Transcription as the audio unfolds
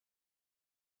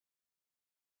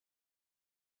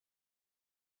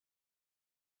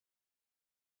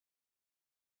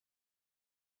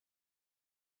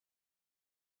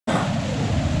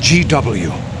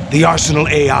GW, the Arsenal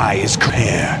AI is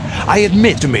clear. I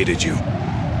admitted you.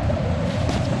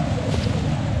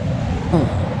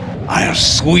 I'll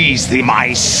squeeze thee,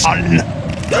 my son.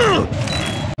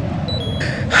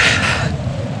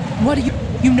 What do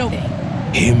you know?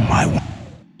 Him I want.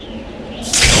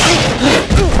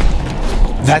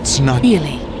 That's not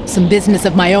Really? Some business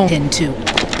of my own into.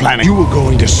 planning. You were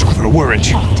going to screw, weren't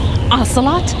you?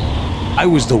 Ocelot? I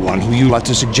was the one who you let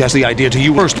to suggest the idea to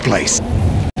you first place.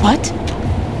 What?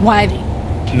 Why?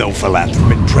 No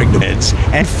philanthropy, pregnant heads,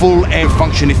 and full air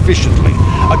function efficiently.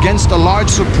 Against a large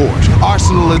support,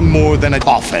 Arsenal is more than a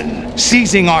coffin.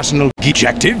 Seizing Arsenal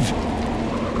objective.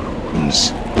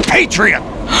 Patriot!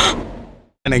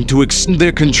 Planning to extend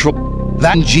their control.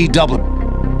 That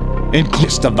GW.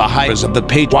 Inclusive of the hires of the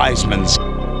Wisemans.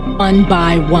 One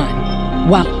by one.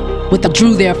 Well, with the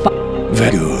drew their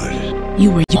Very good.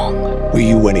 You were young. Were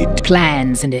you any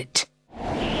Plans in it.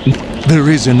 There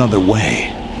is another way.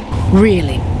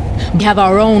 Really? We have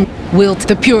our own will to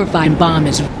the purifying bomb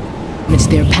is it's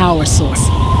their power source.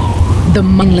 The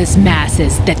mindless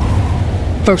masses that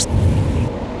first.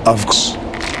 Of course.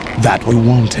 That we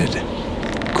wanted.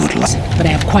 Good luck. But I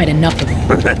have quite enough of it.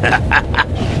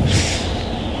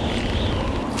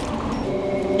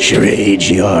 Sure,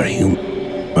 AGR, you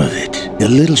of it. A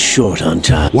little short on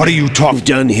time. What are you talking? What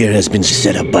done here has been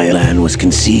set up by a land was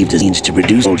conceived as means to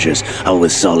produce soldiers out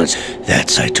with solids.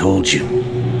 That's I told you.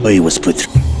 He was put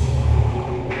through.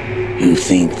 You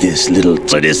think this little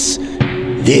this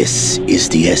is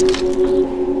the essence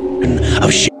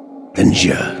of shit and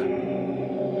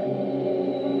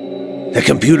the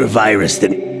computer virus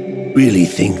that really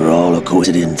think we're all a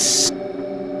coincidence.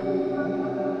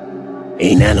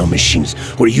 A nanomachines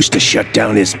were used to shut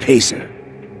down his pacer.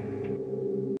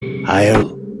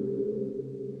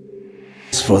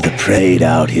 It's for the preyed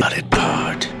out here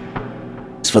part.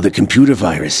 It's for the computer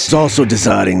virus. It's also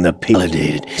designing the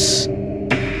validated.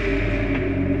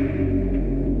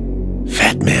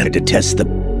 Fat man to test the.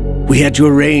 We had to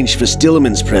arrange for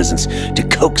Stillman's presence to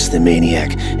coax the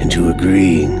maniac into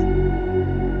agreeing.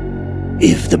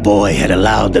 If the boy had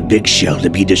allowed the big shell to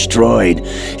be destroyed,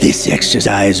 this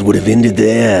exercise would have ended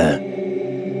there.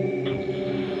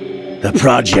 The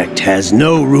project has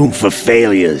no room for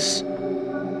failures.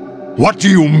 What do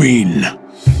you mean?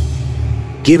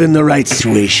 Given the right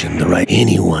situation, the right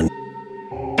anyone.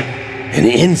 An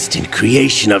instant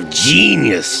creation of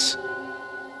genius.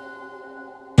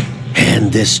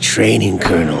 And this training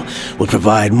kernel will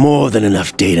provide more than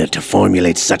enough data to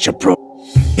formulate such a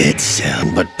It's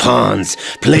but pawns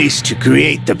placed to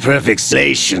create the perfect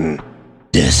station.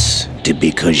 This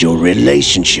because your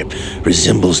relationship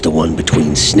resembles the one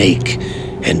between Snake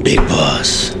and Big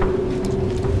Boss.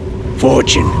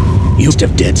 Fortune used to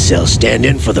have Dead Cell stand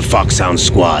in for the Foxhound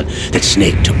squad that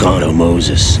Snake took on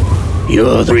Moses.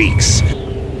 You're the freaks.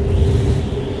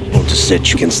 To set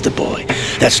you against the boy.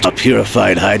 That's the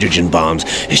purified hydrogen bombs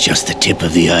is just the tip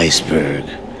of the iceberg.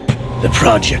 The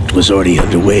project was already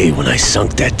underway when I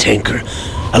sunk that tanker,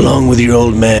 along with your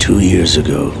old man 2 years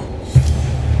ago.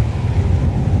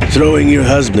 Throwing your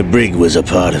husband the brig was a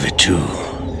part of it too.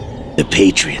 The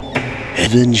Patriot.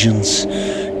 And vengeance,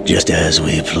 just as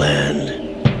we planned.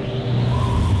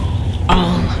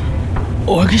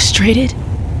 All orchestrated?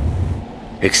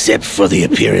 Except for the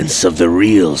appearance of the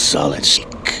real Solid Snake.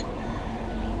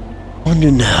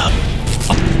 Wonder now.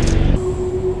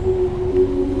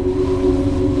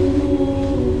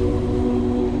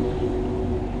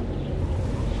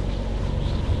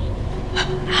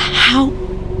 How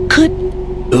could...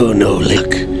 Oh no,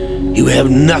 look. You have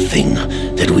nothing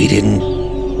that we didn't...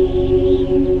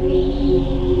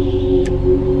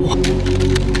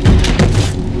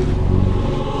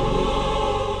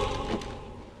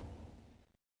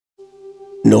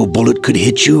 No bullet could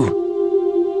hit you?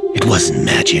 It wasn't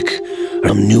magic, or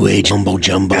some new age jumbo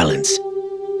balance.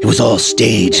 It was all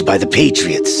staged by the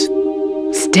Patriots.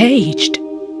 Staged?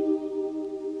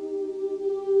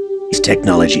 It's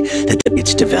technology that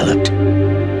it's developed.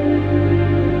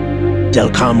 Tell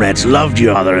comrades loved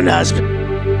your father and husband.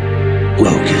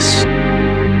 Locus.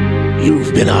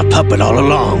 You've been our puppet all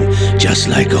along, just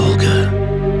like Olga.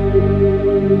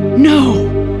 No!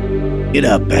 Get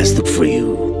up, best for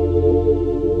you.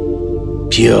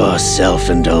 Pure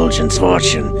self-indulgence,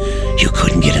 Fortune. You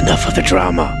couldn't get enough of the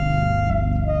drama.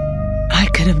 I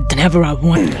could have done whatever I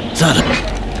wanted.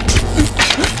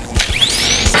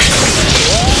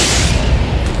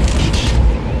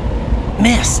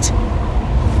 Missed.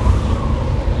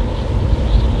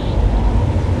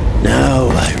 Now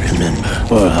I remember.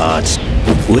 Our hearts.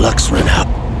 Luck's run out.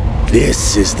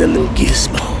 This is the little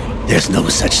gizmo. There's no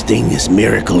such thing as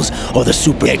miracles or the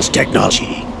super X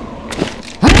technology.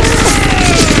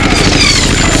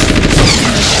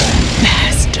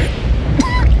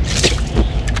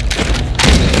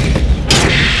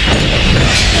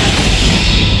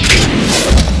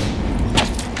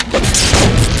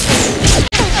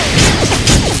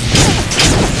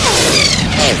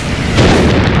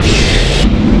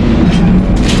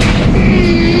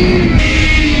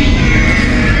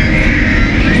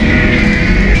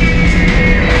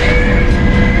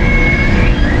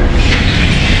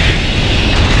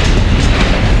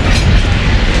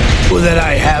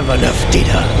 have enough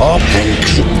data.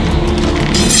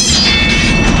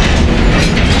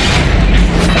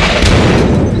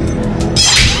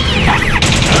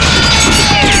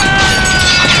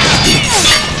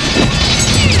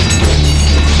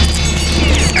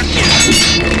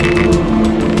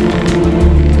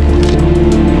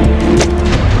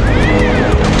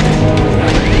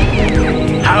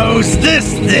 How's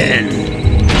this then?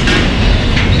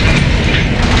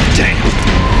 Damn.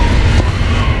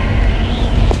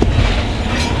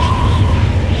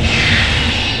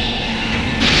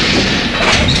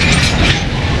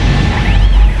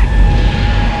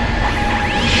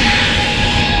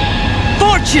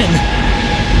 Fortune!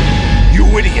 You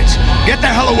idiot! Get the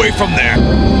hell away from there!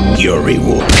 Your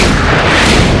reward.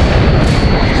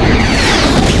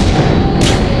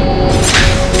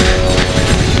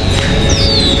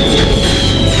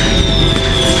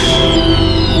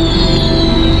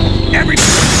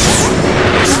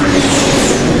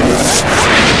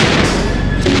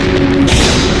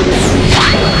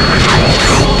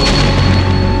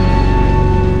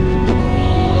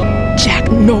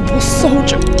 Jack, noble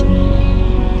soldier.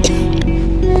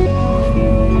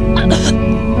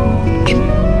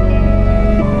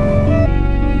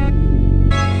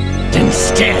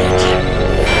 Instead.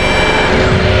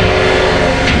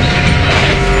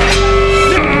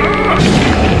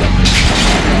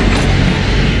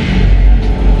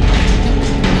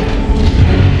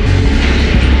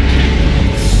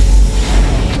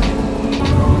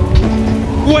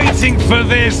 Waiting for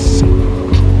this!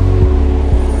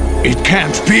 It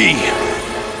can't be!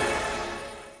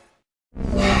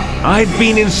 I've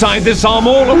been inside this arm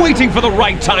all along, waiting for the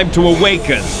right time to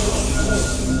awaken.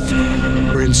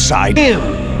 We're inside Him!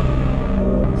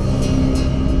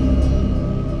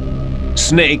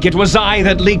 Snake, it was I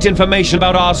that leaked information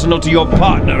about Arsenal to your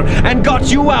partner and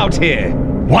got you out here.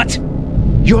 What?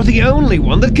 You're the only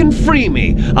one that can free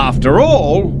me. After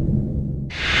all,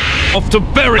 off to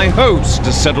bury my host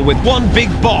to settle with one big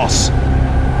boss.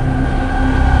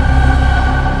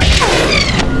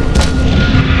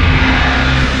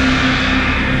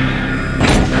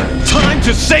 Time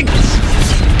to sink!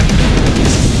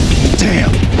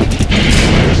 Damn!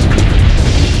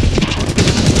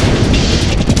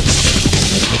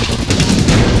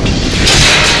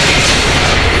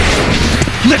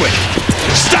 Liquid!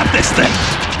 Stop this thing!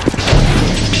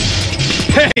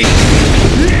 Hey!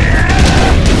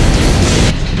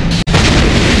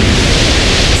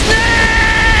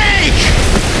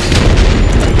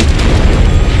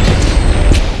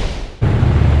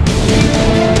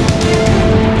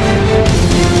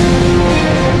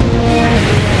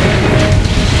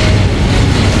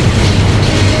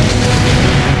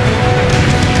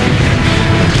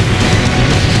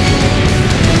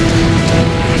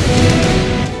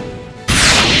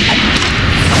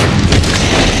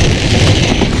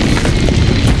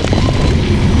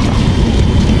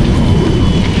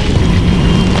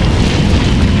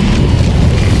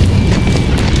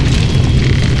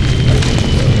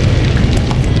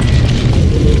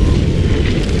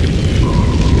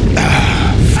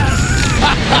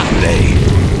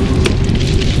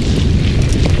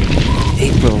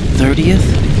 April 30th?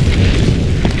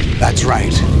 That's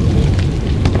right.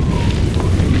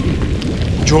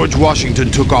 George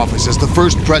Washington took office as the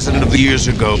first president of the years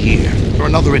ago here, or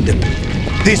another independent.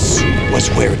 This was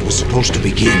where it was supposed to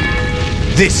begin.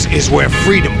 This is where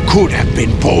freedom could have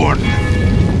been born.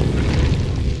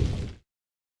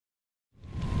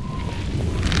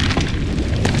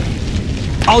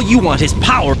 All you want is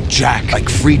power. Jack, like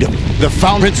freedom, the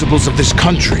founding principles of this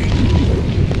country.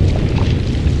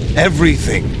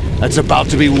 Everything that's about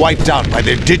to be wiped out by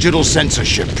their digital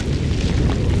censorship.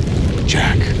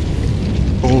 Jack,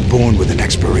 all born with an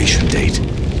expiration date.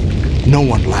 No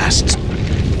one lasts.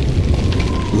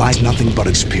 Lies nothing but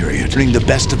experience. Turning the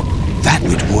best of that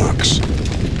which works.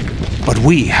 But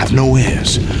we have no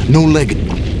heirs, no legacy.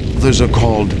 Others are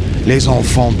called les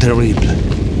enfants terribles.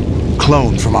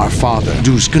 Cloned from our father,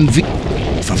 whose conviction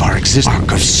of our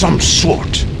existence of some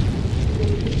sort.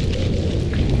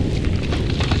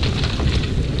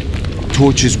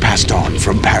 Torch is passed on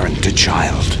from parent to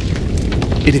child.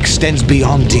 It extends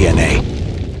beyond DNA.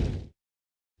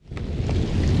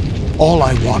 All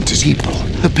I want is people.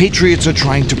 The Patriots are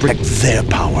trying to protect their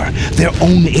power, their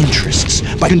own interests,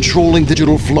 by controlling the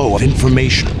digital flow of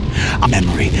information. A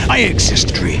memory, my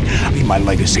history, my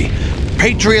legacy.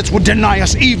 Patriots would deny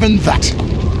us even that.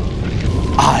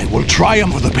 I will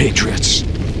triumph for the Patriots.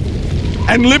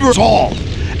 And liberate us all.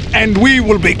 And we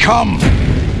will become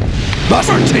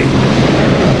liberty.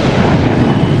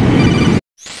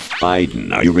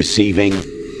 Biden, are you receiving?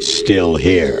 Still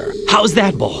here. How's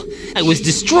that, Bull? I was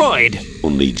destroyed.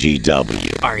 Only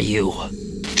GW. Are you?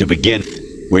 To begin,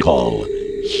 we're called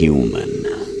human.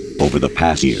 Over the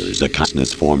past years, the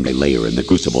consciousness formed a layer in the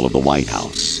crucible of the White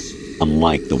House.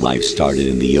 Unlike the life started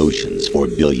in the oceans 4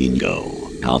 billion ago,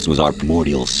 House was our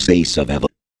primordial space of evolution.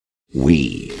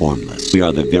 We, formless, we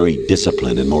are the very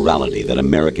discipline and morality that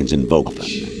Americans invoke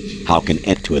often. How can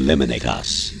it to eliminate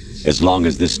us? As long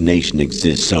as this nation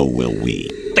exists, so will we.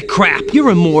 The crap! You're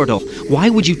immortal. Why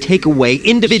would you take away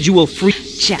individual free...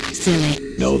 Jack,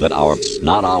 silly. Know that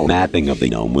not our mapping of the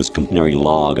genome was complementary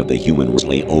log of the human race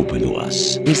lay open to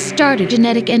us. We started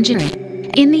genetic engineering.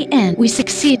 In the end, we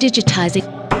succeed digitizing.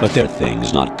 But there are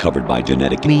things not covered by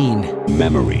genetic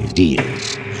memories,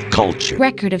 ideas, culture.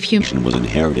 Record of human was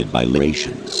inherited by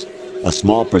generations. A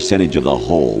small percentage of the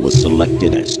whole was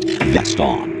selected as passed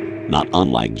on, not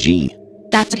unlike gene.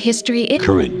 That's what history is.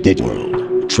 Current digital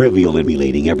world, trivial and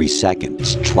relating every second,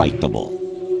 is triteable.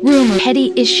 Rumor,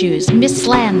 petty issues,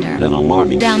 mislander, An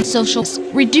alarming down socials,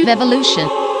 reduce evolution.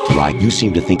 Right, you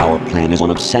seem to think our plan is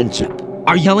one of censorship.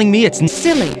 Are you yelling me? It's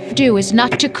Silly. Do is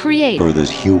not to create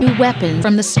Furthers human new weapon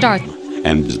from the start.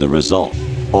 and is the result.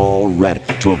 All ready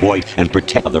to avoid and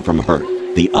protect other from hurt.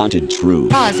 The unto truth.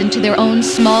 Pause into their own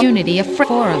small unity of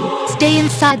forum. Stay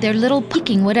inside their little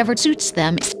peeking whatever suits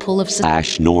them. It's pull of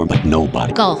Norm, but nobody.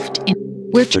 engulfed in.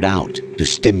 We're Put out to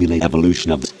stimulate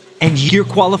evolution of And you're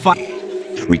qualified.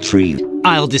 retrieve.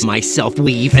 I'll just myself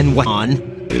weave and what on.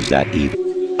 Is that even?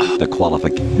 The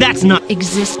qualification That's not...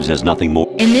 exist says nothing more.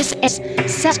 in this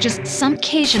such just some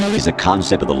occasional Is a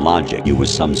concept of the logic you with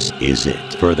some. Is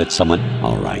it? For that someone.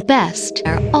 All right. best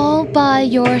are all by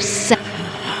yourself.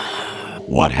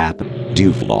 What happened?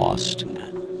 You've lost.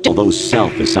 Although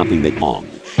self is something that wrong.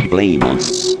 Blame on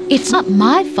It's not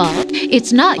my fault.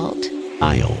 It's not fault.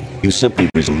 style. You simply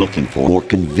was looking for more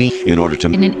convenient in order to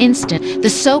In an instant, the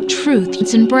so truth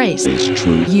is embraced. is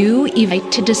true. You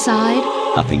evade to decide,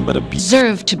 Nothing but a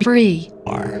deserve to be free.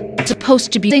 bizarre.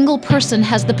 Supposed to be single person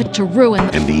has the power to ruin.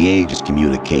 And the age of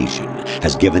communication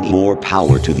has given more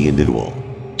power to the individual.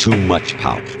 Too much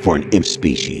power for an imp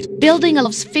species. Building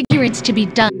allows figurines to be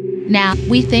done. Now,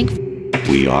 we think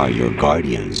We are your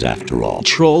guardians, after all.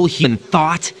 Control human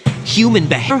thought, human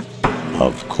behavior.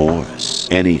 Of course.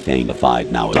 Anything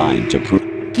defied now is time to prove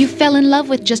you fell in love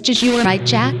with just as you were, right,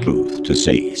 Jack? truth to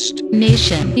taste.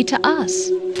 Nation, be to us.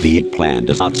 The plan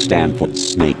does not stand for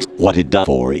snakes. What it does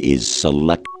for is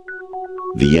select.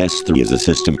 The S3 is a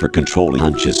system for controlling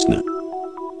consciousness.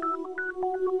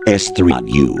 S3, not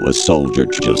you, a soldier,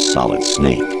 just solid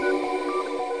snake.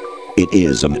 It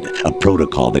is a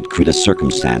protocol that created a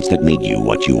circumstance that made you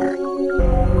what you are.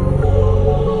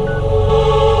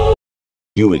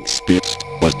 You experienced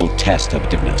was the test of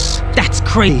difference. That's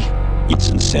crazy.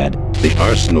 Ibsen said, The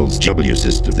Arsenal's W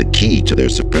system is the key to their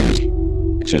supremacy.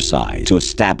 exercise to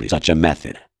establish such a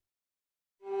method.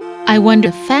 I wonder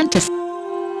if fantasy.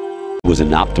 It was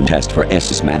an optimum test for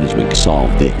SS management to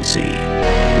solve this. See,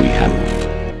 we have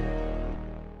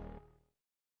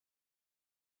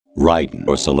writing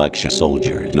or selection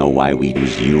soldiers know why we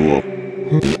use you.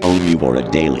 We own you for a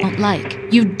daily Don't like.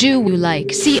 You do you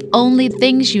like. See only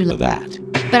things you for like.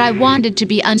 that. But I wanted to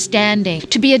be understanding,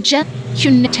 to be a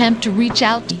human attempt to reach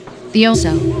out. The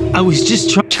also I was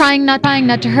just trying not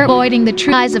to hurt, avoiding the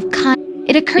true eyes of kind.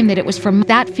 It occurred that it was from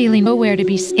that feeling nowhere to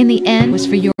be. In the end, was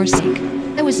for your sake.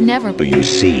 I was never. But you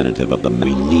see, representative of the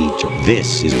we need to.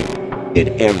 This is it.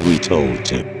 Every told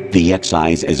to the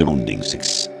excise is owning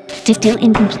six. Still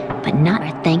incomplete, but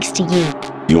not thanks to you.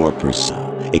 Your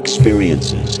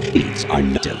experiences, needs are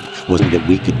native. Wasn't that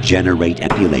we could generate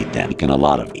and emulate them in a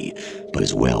lot of me, but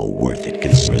is well worth it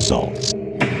results.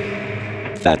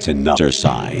 That's another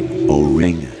side.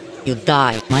 O-ring. You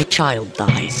die, my child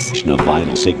dies. Of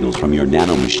vital signals from your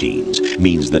nanomachines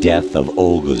means the death of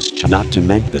Olga's child. Not to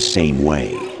mention the same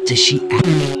way. Does she act?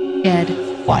 Dead.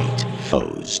 White.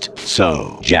 Posed.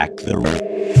 So, Jack the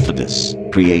for this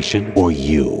creation, or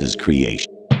you as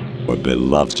creation, or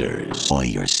beloveds, or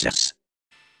yourselves.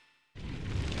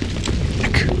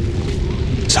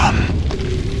 Son,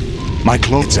 my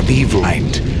clothes of evil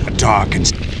mind, dark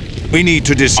and we need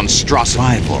to monstrous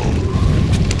rival.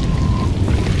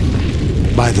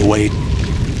 By the way,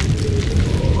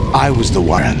 I was the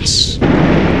once.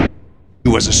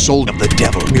 You was a soldier of the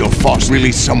devil. Your force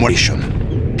release somewhere.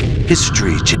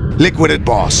 History, liquidate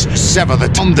boss, sever the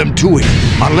turn them to it,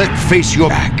 and let face your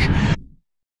back.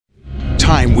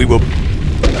 Time we will.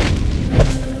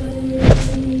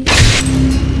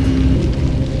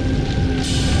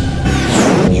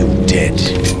 You dead.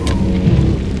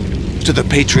 To the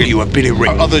patriot you have been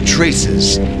erased. Other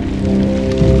traces.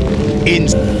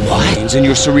 In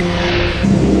your cerebral.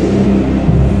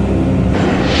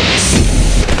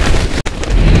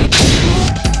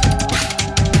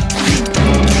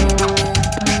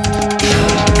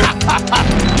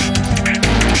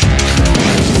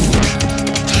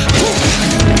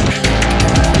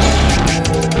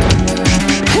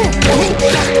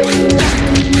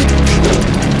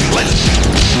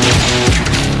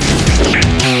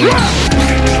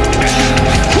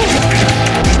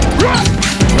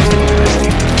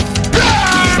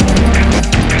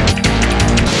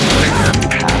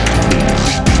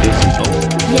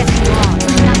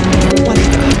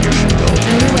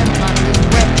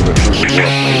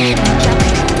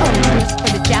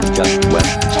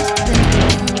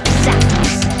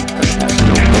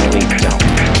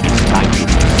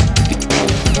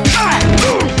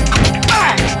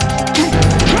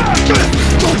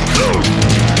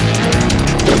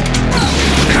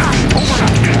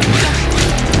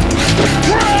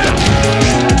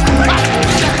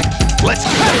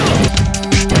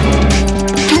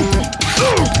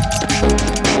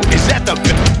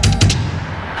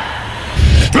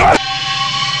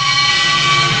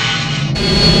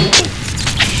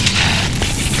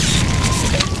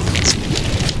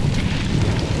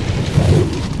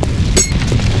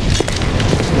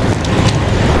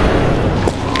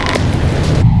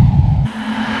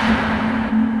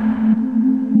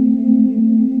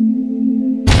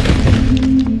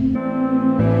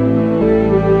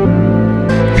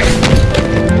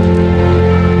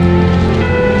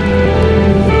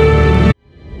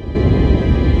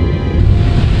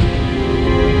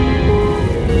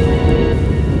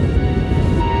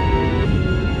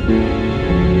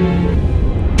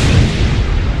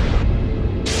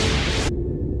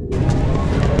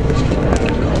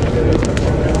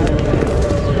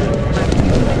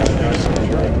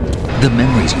 The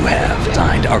memories you have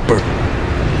designed are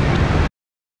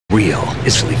real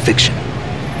is really fiction.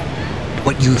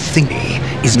 What you think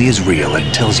is real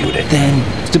and tells you to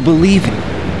Then, to believe it.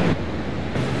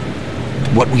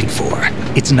 what we for.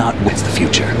 It's not what's the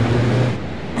future.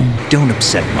 Don't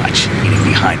upset much, eating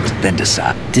behind, then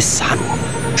decide. Decide?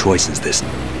 Choices this.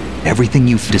 Everything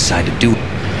you decide to do,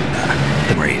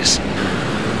 the memories.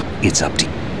 It's up to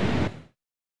you.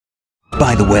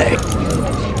 By the way,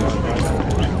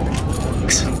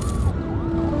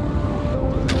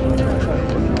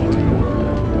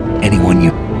 anyone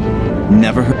you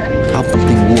Never heard of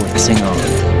something worth sing on.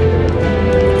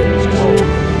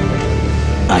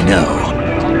 I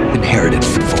know inherited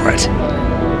for it.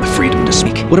 The freedom to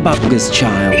speak. What about this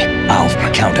child? I'll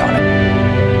count on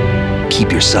it.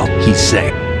 Keep yourself, he's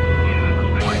safe.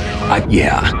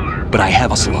 Yeah, but I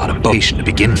have a lot of motivation to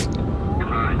begin.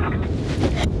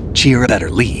 Cheer a better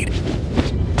lead.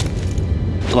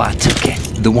 I took it.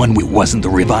 The one we wasn't the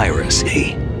virus.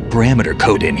 A parameter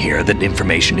code in here that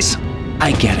information is.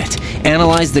 I get it.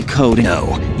 Analyze the code.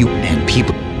 No, you and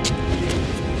people.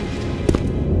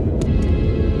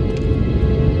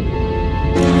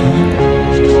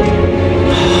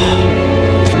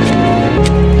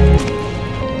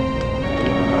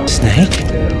 Snake?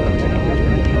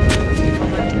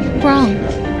 Wrong.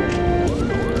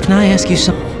 Can I ask you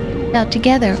something? Out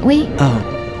together, we? Oh.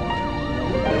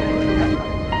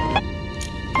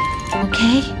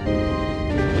 Okay?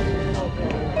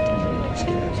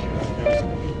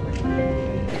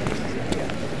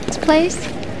 This place?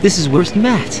 This is worst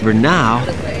met. For now.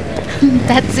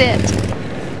 That's it.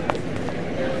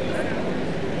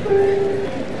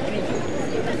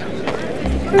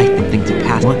 I think to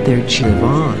pass what their live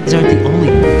on. These aren't the only.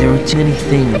 There are too many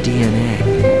things in DNA.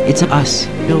 It's us,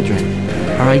 children.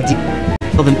 Our idea.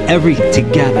 Tell them everything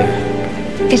together.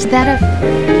 Is that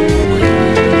a...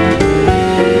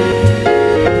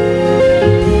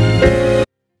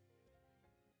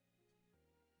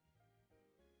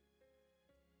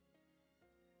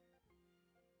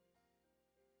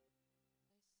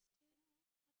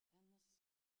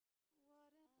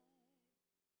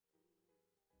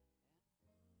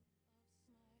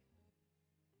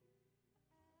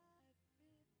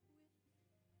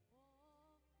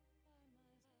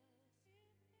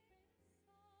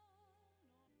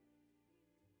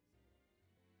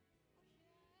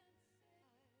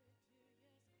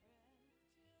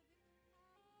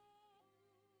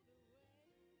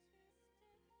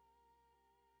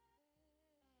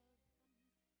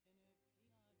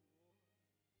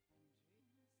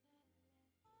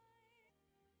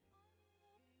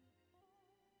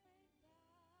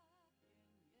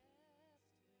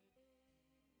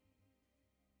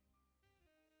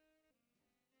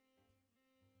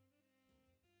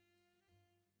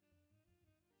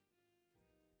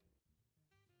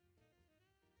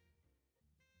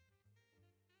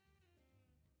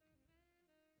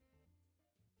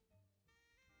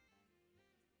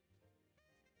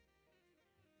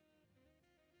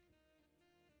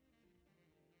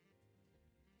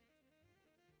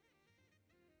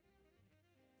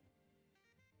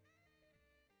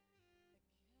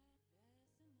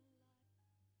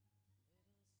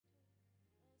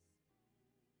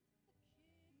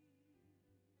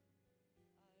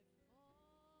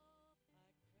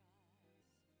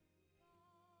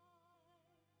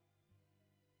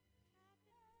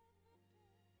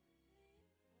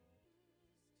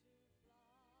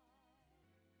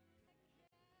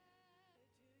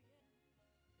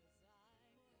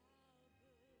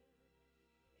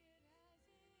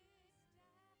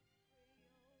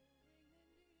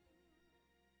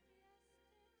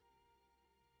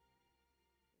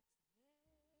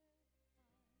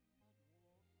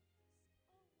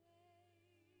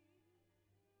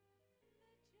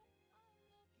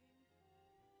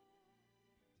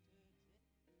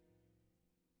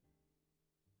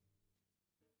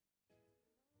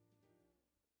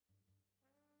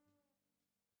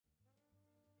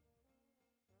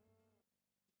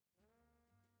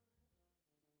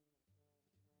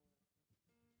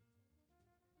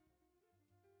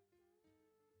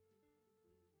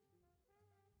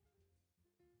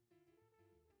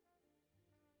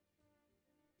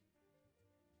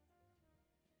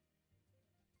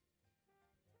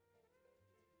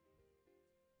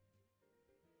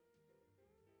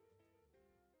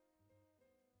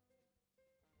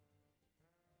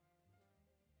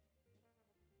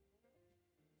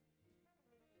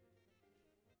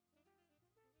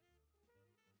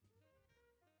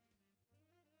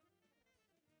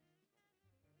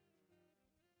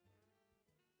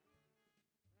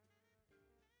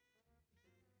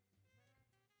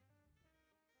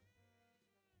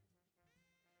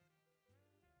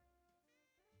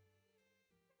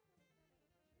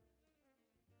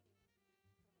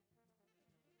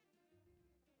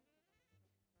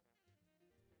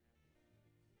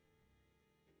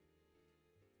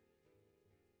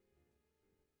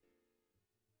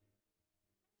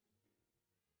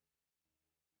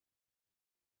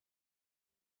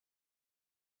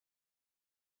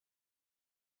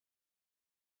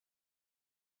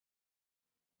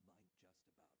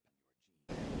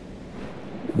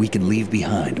 we can leave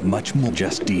behind much more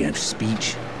just DNA.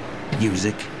 Speech,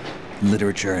 music,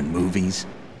 literature, and movies.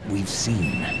 We've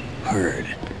seen, heard,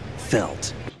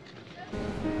 felt.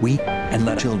 And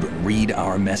let children read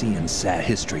our messy and sad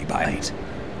history by it.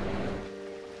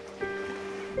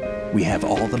 We have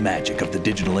all the magic of the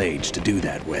digital age to do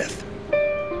that with.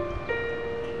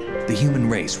 The human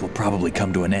race will probably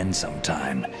come to an end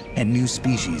sometime, and new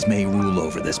species may rule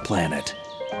over this planet.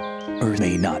 Earth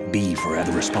may not be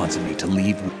forever responsibility to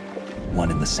leave one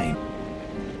in the same.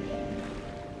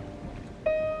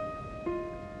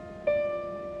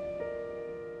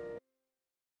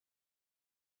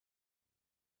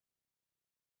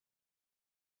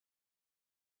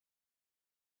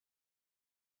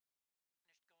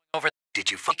 Did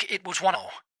you it was one?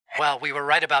 Well, we were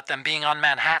right about them being on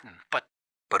Manhattan, but...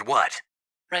 But what?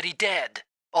 Already dead.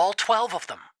 All 12 of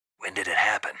them. When did it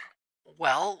happen?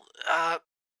 Well,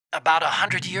 about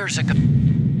 100 years ago.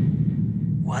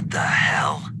 What the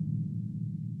hell?